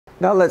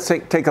Now let's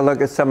take a look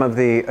at some of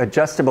the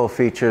adjustable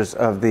features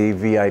of the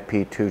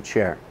VIP2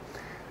 chair.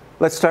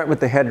 Let's start with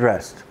the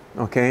headrest.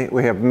 Okay,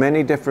 we have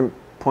many different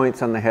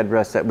points on the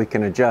headrest that we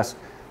can adjust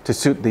to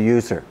suit the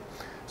user.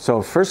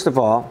 So first of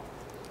all,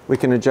 we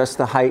can adjust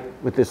the height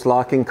with this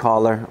locking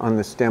collar on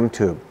the stem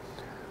tube.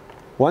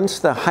 Once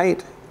the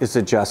height is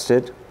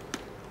adjusted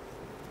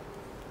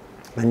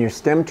and your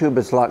stem tube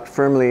is locked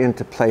firmly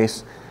into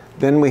place,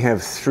 then we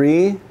have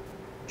 3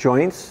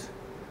 joints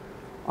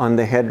on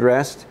the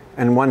headrest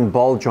and 1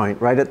 ball joint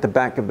right at the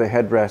back of the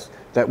headrest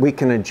that we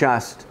can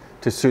adjust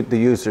to suit the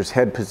user's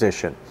head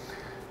position.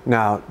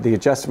 Now, the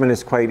adjustment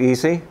is quite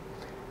easy.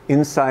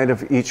 Inside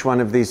of each one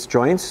of these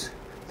joints,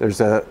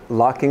 there's a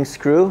locking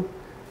screw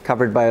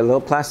covered by a little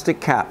plastic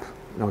cap,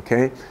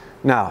 okay?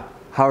 Now,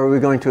 how are we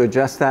going to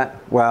adjust that?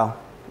 Well,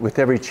 with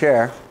every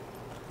chair,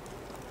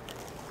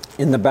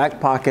 in the back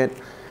pocket,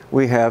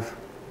 we have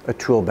a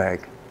tool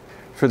bag.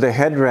 For the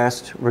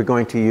headrest, we're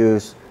going to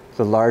use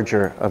the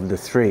larger of the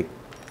 3.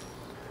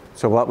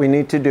 So what we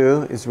need to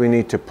do is we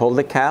need to pull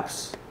the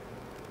caps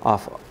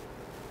off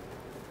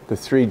the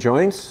 3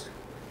 joints.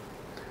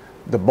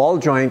 The ball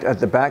joint at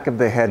the back of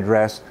the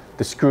headrest,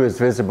 the screw is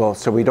visible,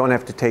 so we don't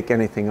have to take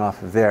anything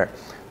off of there.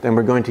 Then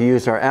we're going to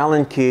use our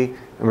Allen key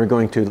and we're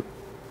going to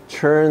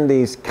turn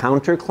these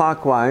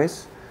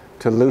counterclockwise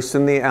to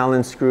loosen the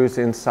Allen screws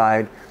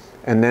inside,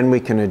 and then we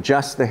can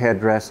adjust the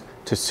headrest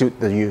to suit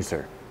the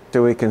user.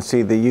 So we can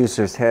see the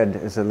user's head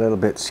is a little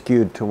bit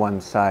skewed to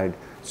one side.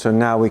 So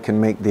now we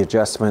can make the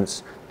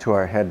adjustments to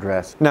our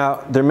headrest.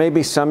 Now, there may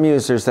be some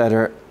users that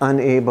are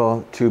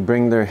unable to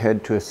bring their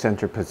head to a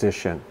center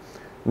position.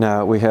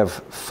 Now, we have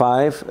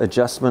 5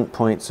 adjustment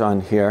points on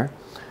here.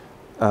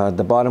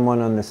 The bottom one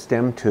on the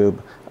stem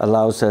tube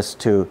allows us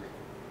to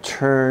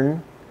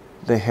turn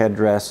the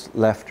headrest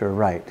left or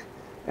right.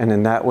 And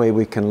in that way,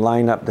 we can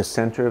line up the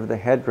center of the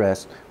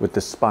headrest with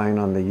the spine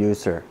on the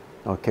user,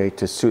 okay,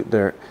 to suit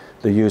the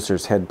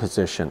user's head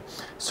position.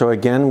 So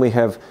again, we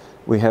have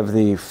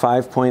the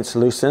 5 points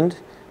loosened,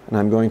 and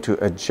I'm going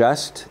to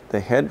adjust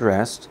the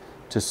headrest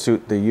to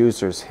suit the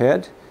user's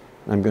head.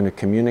 I'm going to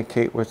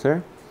communicate with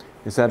her.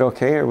 Is that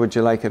okay, or would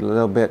you like it a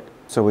little bit,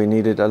 so we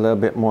need it a little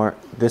bit more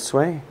this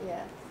way?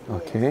 Yeah.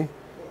 Okay. Yes.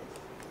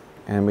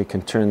 And we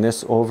can turn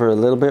this over a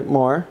little bit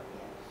more.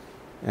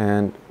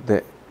 And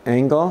the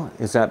angle,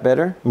 is that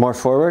better? More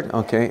forward?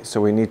 Okay,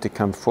 so we need to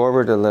come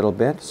forward a little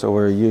bit. So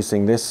we're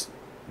using this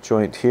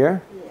joint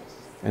here. Yes.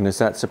 And is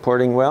that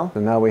supporting well?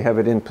 So now we have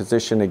it in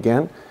position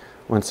again.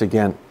 Once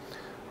again,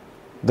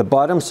 the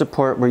bottom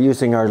support, we're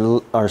using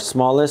our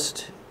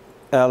smallest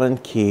Allen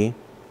key,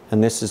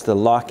 and this is the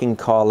locking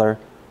collar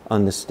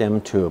on the stem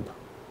tube.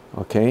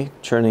 Okay,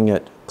 turning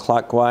it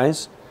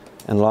clockwise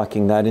and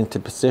locking that into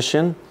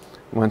position.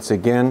 Once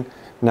again,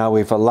 now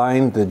we've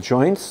aligned the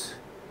joints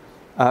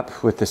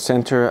up with the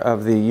center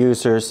of the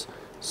user's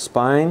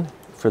spine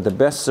for the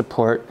best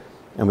support,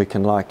 and we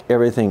can lock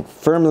everything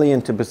firmly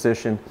into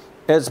position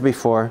as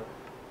before,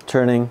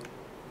 turning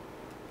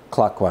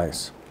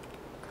clockwise.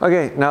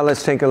 Okay, now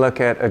let's take a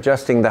look at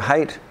adjusting the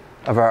height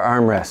of our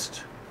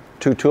armrest.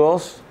 2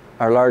 tools,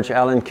 our large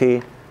Allen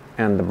key,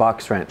 and the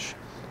box wrench.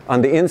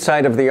 On the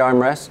inside of the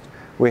armrest,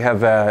 we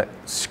have a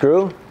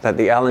screw that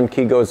the Allen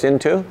key goes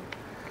into,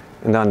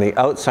 and on the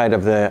outside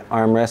of the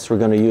armrest, we're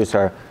going to use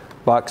our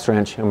box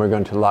wrench and we're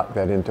going to lock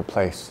that into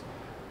place.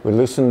 We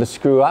loosen the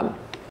screw up.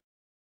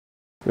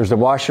 There's a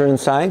washer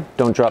inside,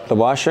 don't drop the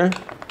washer.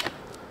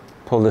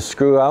 Pull the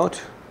screw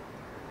out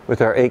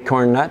with our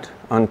acorn nut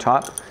on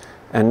top,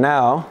 and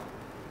now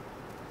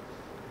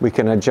we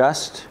can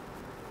adjust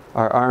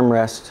our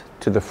armrest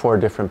to the 4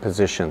 different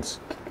positions,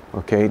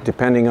 okay,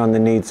 depending on the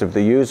needs of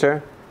the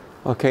user.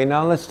 Okay,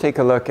 now let's take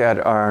a look at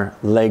our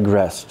leg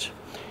rest.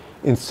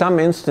 In some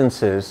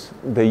instances,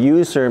 the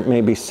user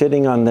may be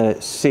sitting on the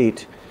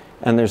seat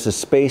and there's a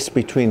space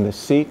between the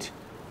seat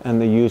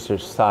and the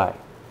user's thigh.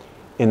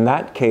 In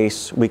that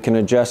case, we can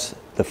adjust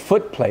the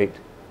foot plate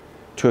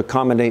to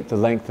accommodate the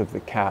length of the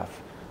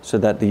calf so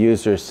that the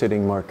user is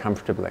sitting more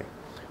comfortably.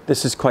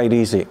 This is quite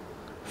easy.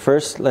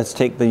 First, let's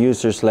take the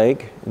user's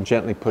leg and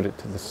gently put it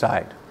to the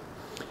side.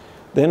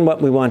 Then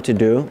what we want to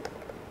do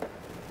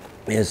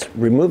is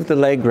remove the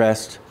leg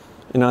rest,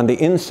 and on the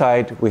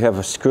inside we have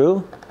a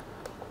screw.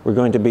 We're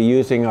going to be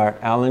using our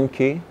Allen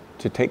key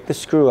to take the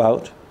screw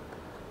out,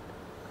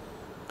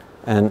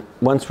 and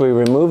once we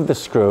remove the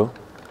screw,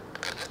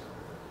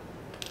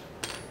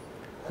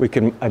 we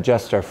can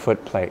adjust our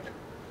foot plate.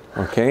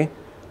 Okay,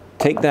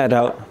 take that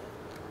out.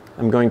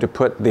 I'm going to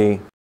put the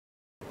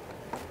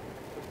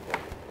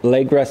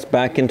leg rest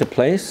back into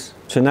place.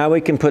 So now we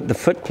can put the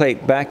foot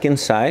plate back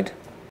inside.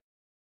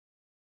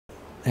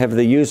 Have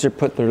the user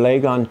put their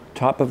leg on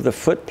top of the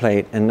foot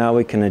plate, and now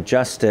we can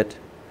adjust it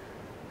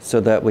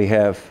so that we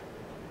have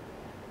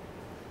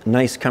a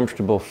nice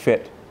comfortable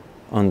fit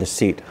on the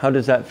seat. How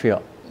does that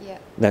feel? Yeah.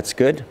 That's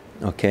good?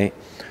 Okay.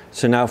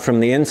 So now from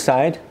the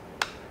inside,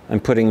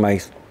 I'm putting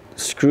my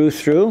screw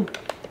through.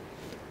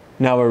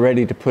 Now we're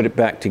ready to put it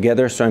back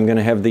together, so I'm going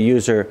to have the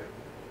user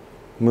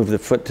move the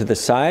foot to the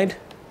side.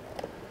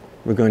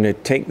 We're going to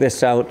take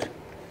this out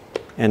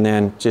And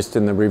then just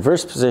in the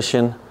reverse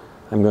position,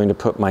 I'm going to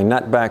put my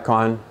nut back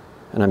on,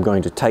 and I'm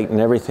going to tighten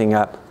everything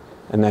up,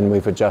 and then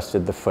we've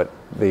adjusted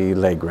the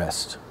leg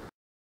rest.